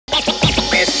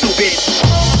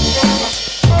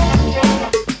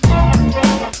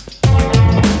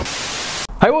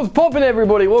Hey, what's poppin',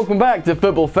 everybody? Welcome back to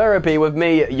Football Therapy with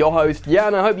me, your host,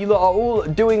 Jan. I hope you lot are all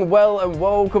doing well and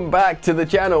welcome back to the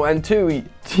channel and to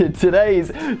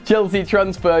today's Chelsea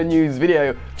transfer news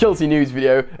video. Chelsea news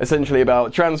video, essentially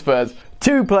about transfers.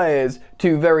 Two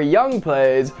very young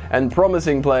players and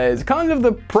promising players. Kind of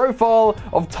the profile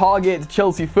of target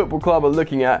Chelsea Football Club are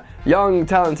looking at. Young,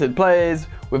 talented players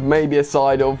with maybe a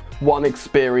side of one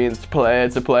experienced player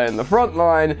to play in the front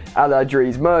line, a la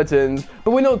Dries Mertens.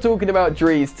 But we're not talking about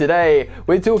Dries today.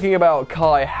 We're talking about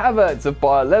Kai Havertz of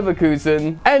Bayer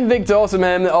Leverkusen and Victor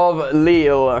Osimhen of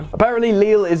Lille. Apparently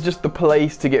Lille is just the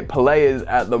place to get players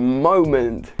at the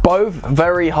moment. Both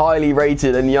very highly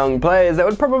rated and young players that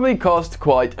would probably cost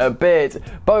quite a bit.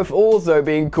 Both also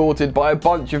being courted by a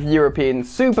bunch of European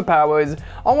superpowers.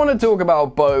 I want to talk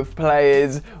about both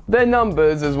players, their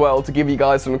numbers as well, to give you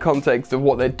guys some context of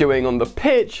what they're doing on the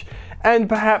pitch, and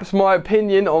perhaps my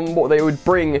opinion on what they would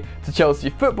bring to Chelsea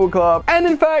Football Club, and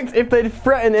in fact if they'd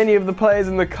threaten any of the players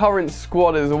in the current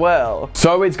squad as well.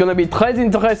 So it's going to be très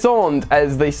intéressant,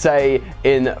 as they say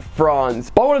in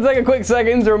France. But I want to take a quick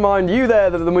second to remind you there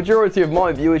that the majority of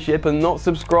my viewership are not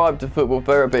subscribed to Football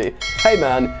Therapy. Hey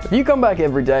man, if you come back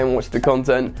every day and watch the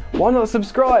content, why not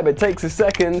subscribe? It takes a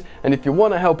second, and if you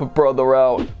want to help a brother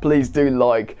out, please do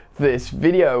like this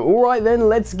video. Alright then,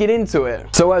 let's get into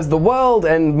it. So as the world,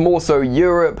 and more so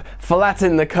Europe,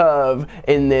 flatten the curve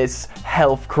in this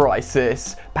health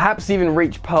crisis, perhaps even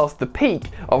reach past the peak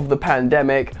of the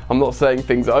pandemic. I'm not saying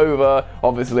things are over.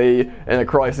 Obviously, in a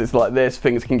crisis like this,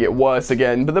 things can get worse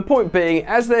again. But the point being,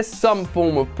 as there's some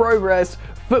form of progress,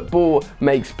 football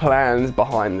makes plans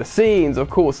behind the scenes. Of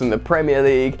course, in the Premier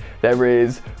League, there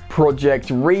is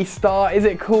Project Restart, is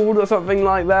it called, or something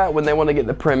like that, when they want to get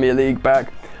the Premier League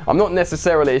back. I'm not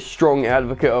necessarily a strong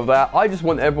advocate of that. I just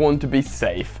want everyone to be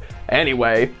safe.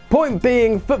 Anyway, point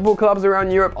being, football clubs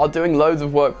around Europe are doing loads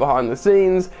of work behind the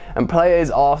scenes, and players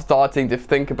are starting to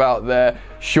think about their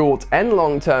short and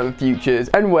long-term futures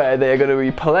and where they're going to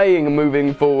be playing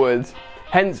moving forward.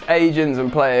 Hence, agents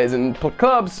and players and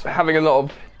clubs having a lot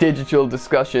of digital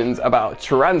discussions about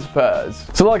transfers.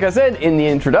 So like I said in the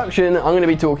introduction, I'm going to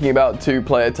be talking about two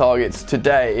player targets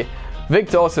today.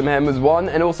 Victor Osimhen was one,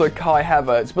 and also Kai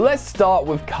Havertz. But let's start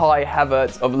with Kai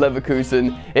Havertz of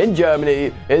Leverkusen in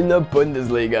Germany in the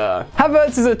Bundesliga.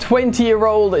 Havertz is a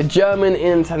 20-year-old German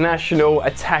international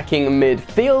attacking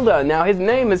midfielder. Now, his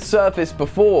name has surfaced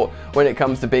before when it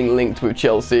comes to being linked with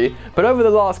Chelsea, but over the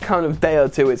last kind of day or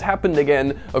two, it's happened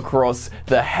again across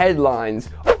the headlines.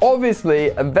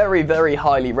 Obviously, a very, very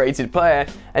highly rated player,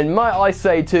 and might I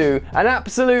say too, an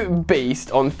absolute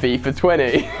beast on FIFA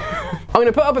 20. I'm going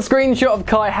to put up a screenshot of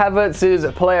Kai Havertz's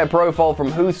player profile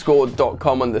from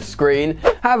whoscored.com on the screen.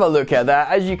 Have a look at that.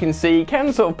 As you can see, he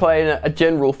can sort of play in a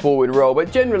general forward role,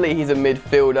 but generally he's a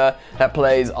midfielder that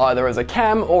plays either as a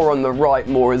cam or on the right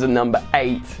more as a number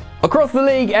 8. Across the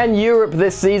league and Europe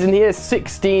this season, he has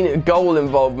 16 goal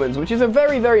involvements, which is a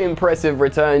very, very impressive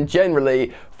return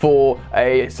generally for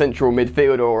a central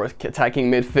midfielder or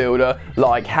attacking midfielder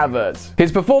like Havertz.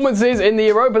 His performances in the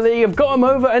Europa League have got him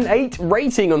over an 8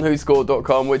 rating on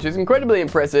whoscored.com, which is incredibly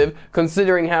impressive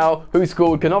considering how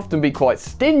whoscored can often be quite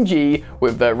stingy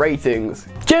with their ratings.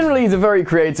 Generally, he's a very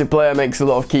creative player, makes a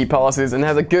lot of key passes and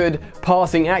has a good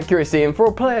passing accuracy, and for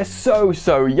a player so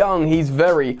young, he's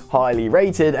very highly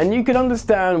rated, and you can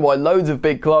understand why loads of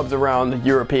big clubs around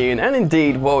European and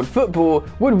indeed world football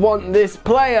would want this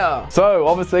player. So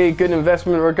obviously a good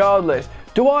investment regardless.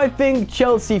 Do I think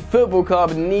Chelsea Football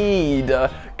Club need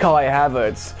Kai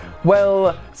Havertz?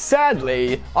 Well,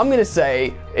 sadly, I'm going to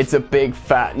say it's a big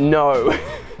fat no.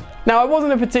 Now, I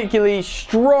wasn't a particularly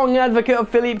strong advocate of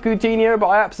Philippe Coutinho, but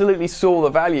I absolutely saw the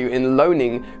value in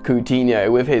loaning Coutinho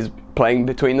with his playing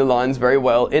between the lines very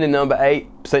well in a number 8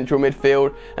 central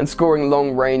midfield and scoring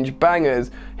long-range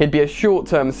bangers. He'd be a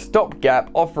short-term stopgap,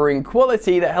 offering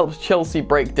quality that helps Chelsea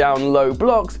break down low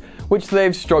blocks, which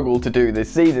they've struggled to do this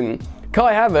season.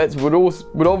 Kai Havertz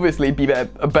would obviously be a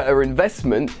better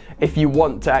investment if you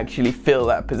want to actually fill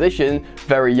that position.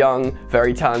 Very young,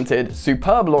 very talented,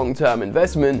 superb long-term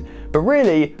investment. But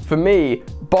really, for me,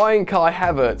 buying Kai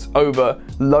Havertz over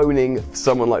loaning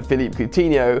someone like Philippe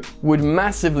Coutinho would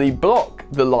massively block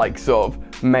the likes of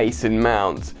Mason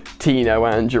Mount, Tino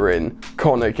Anjorin,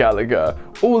 Conor Gallagher,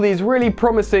 all these really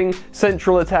promising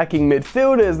central attacking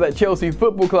midfielders that Chelsea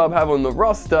Football Club have on the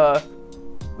roster.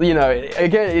 You know,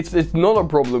 again, it's not a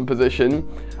problem position.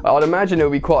 I'd imagine it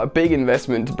would be quite a big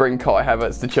investment to bring Kai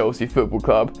Havertz to Chelsea Football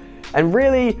Club. and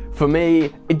really, for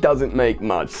me, it doesn't make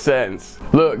much sense.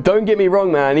 Look, don't get me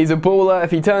wrong, man, he's a baller.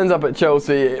 If he turns up at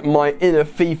Chelsea, my inner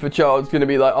FIFA child's going to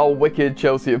be like, oh, wicked,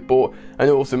 Chelsea have bought an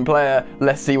awesome player,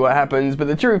 let's see what happens. But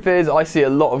the truth is, I see a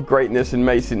lot of greatness in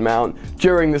Mason Mount.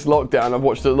 During this lockdown, I've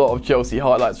watched a lot of Chelsea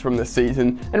highlights from this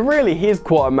season, and really, he's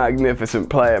quite a magnificent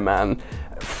player, man.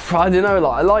 I don't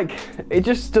know, it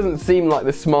just doesn't seem like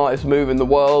the smartest move in the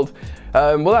world.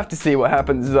 We'll have to see what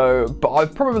happens though, but I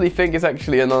probably think it's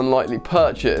actually an unlikely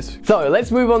purchase. So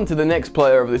let's move on to the next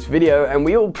player of this video, and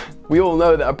we all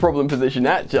know that a problem position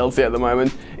at Chelsea at the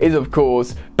moment is, of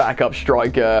course, backup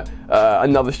striker,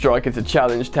 another striker to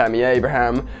challenge Tammy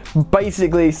Abraham.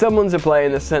 Basically, someone to play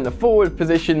in the centre forward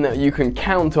position that you can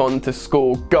count on to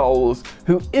score goals,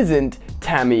 who isn't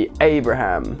Tammy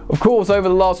Abraham. Of course, over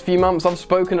the last few months, I've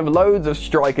spoken of loads of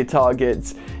striker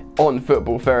targets on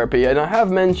Football Therapy, and I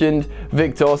have mentioned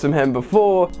Victor Osimhen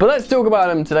before, but let's talk about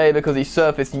him today because he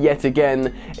surfaced yet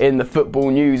again in the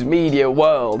football news media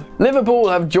world. Liverpool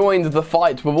have joined the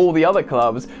fight with all the other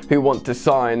clubs who want to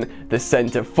sign the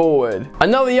centre forward.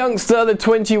 Another youngster, the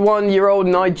 21-year-old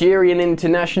Nigerian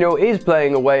international, is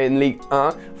playing away in Ligue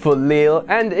 1 for Lille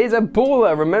and is a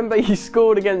baller. Remember, he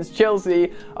scored against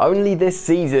Chelsea only this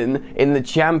season in the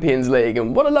Champions League,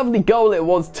 and what a lovely goal it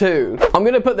was too. I'm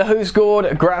going to put the Who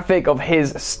Scored graphic of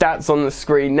his stats on the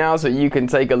screen now so you can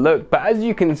take a look, but as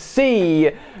you can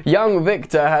see, young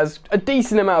Victor has a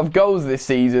decent amount of goals this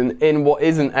season in what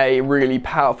isn't a really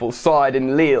powerful side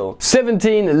in Lille.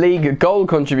 17 league goal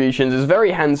contributions is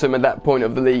very handsome at that point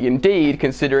of the league indeed,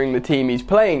 considering the team he's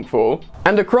playing for.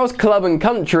 And across club and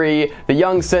country, the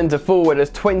young centre forward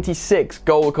has 26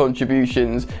 goal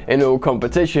contributions in all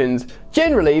competitions.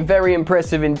 Generally very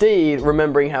impressive indeed,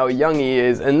 remembering how young he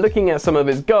is, and looking at some of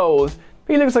his goals,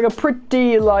 he looks like a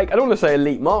pretty, I don't want to say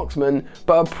elite marksman,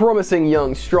 but a promising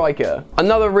young striker.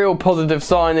 Another real positive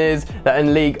sign is that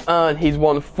in Ligue 1 he's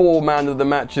won 4 man of the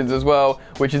matches as well,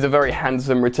 which is a very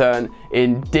handsome return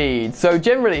indeed. So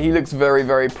generally he looks very,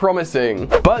 very promising.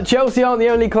 But Chelsea aren't the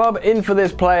only club in for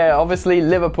this player. Obviously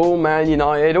Liverpool, Man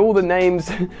United, all the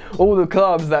names, all the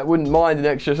clubs that wouldn't mind an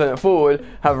extra centre forward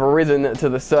have risen to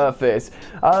the surface.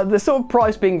 The sort of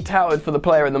price being touted for the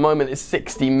player at the moment is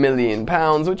 £60 million,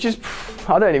 which is,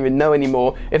 I don't even know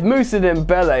anymore. If Moussa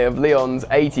Dembele of Lyon's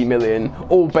 80 million,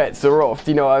 all bets are off.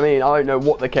 Do you know what I mean? I don't know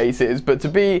what the case is, but to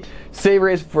be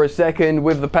serious for a second,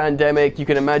 with the pandemic, you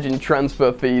can imagine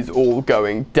transfer fees all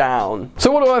going down.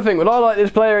 So what do I think? Would I like this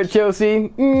player at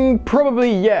Chelsea?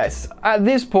 Probably yes. At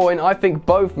this point, I think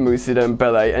both Moussa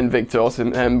Dembele and Victor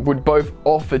Osimhen would both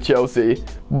offer Chelsea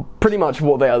pretty much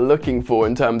what they are looking for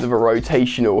in terms of a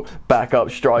rotational backup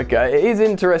striker. It is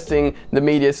interesting, the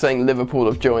media saying Liverpool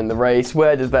have joined the race.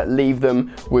 Where does that leave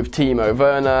them with Timo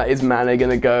Werner? Is Mane going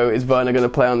to go? Is Werner going to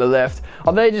play on the left?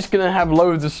 Are they just going to have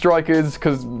loads of strikers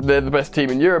because they're the best team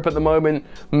in Europe at the moment?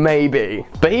 Maybe.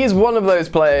 But he is one of those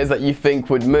players that you think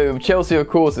would move. Chelsea, of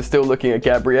course, are still looking at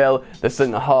Gabriel, the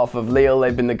centre half of Lille.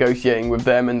 They've been negotiating with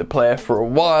them and the player for a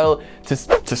while to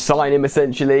sign him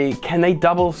essentially. Can they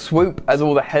double swoop, as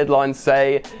all the headlines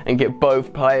say, and get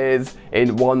both players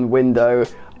in one window?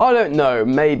 I don't know,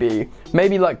 maybe.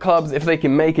 Maybe like clubs, if they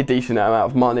can make a decent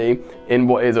amount of money in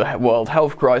what is a world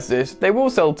health crisis, they will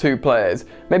sell 2 players.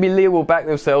 Maybe Lille will back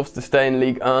themselves to stay in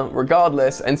Ligue 1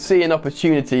 regardless and see an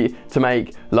opportunity to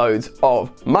make loads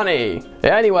of money.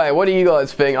 Anyway, what do you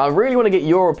guys think? I really want to get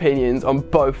your opinions on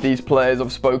both these players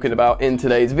I've spoken about in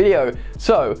today's video.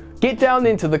 So get down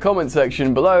into the comment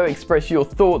section below, express your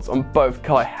thoughts on both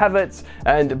Kai Havertz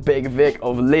and Big Vic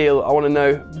of Lille. I want to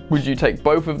know, would you take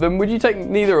both of them? Would you take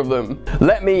neither of them?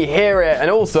 Let me hear it.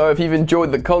 And also, if you've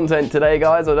enjoyed the content today,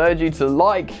 guys, I'd urge you to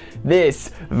like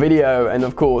this video and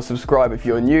of course subscribe if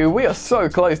you're new. We are so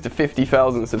close to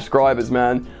 50,000 subscribers,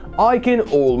 man. I can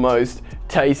almost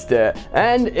taste it.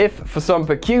 And if for some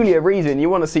peculiar reason you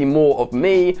want to see more of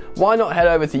me, why not head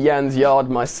over to Yan's Yard,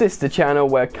 my sister channel,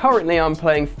 where currently I'm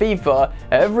playing FIFA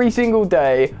every single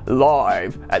day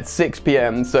live at 6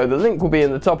 PM. So the link will be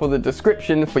in the top of the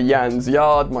description for Yan's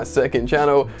Yard, my second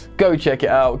channel. Go check it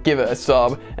out, give it a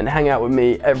sub, and hang out with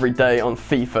me every day on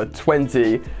FIFA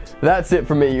 20. That's it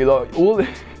from me, you lot.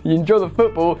 You enjoy the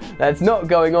football that's not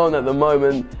going on at the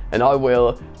moment, and I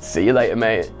will see you later,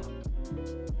 mate.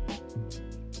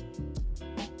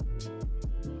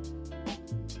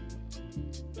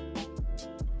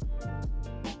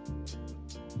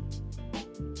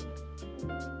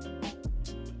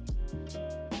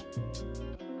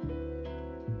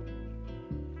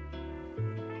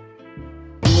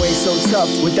 So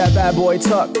tough with that bad boy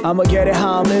tuck. I'ma get it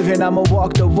how I'm living, I'ma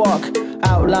walk the walk.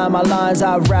 Outline my lines,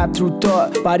 I rap through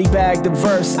thought. Body bag the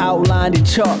verse, outlined in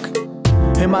chalk.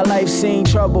 In my life, seen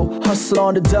trouble, hustle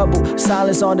on the double,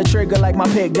 silence on the trigger like my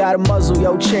pick got a muzzle.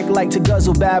 Yo, chick like to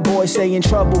guzzle, bad boy stay in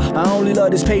trouble. I only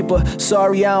love this paper,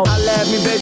 sorry I don't. I laugh me, baby.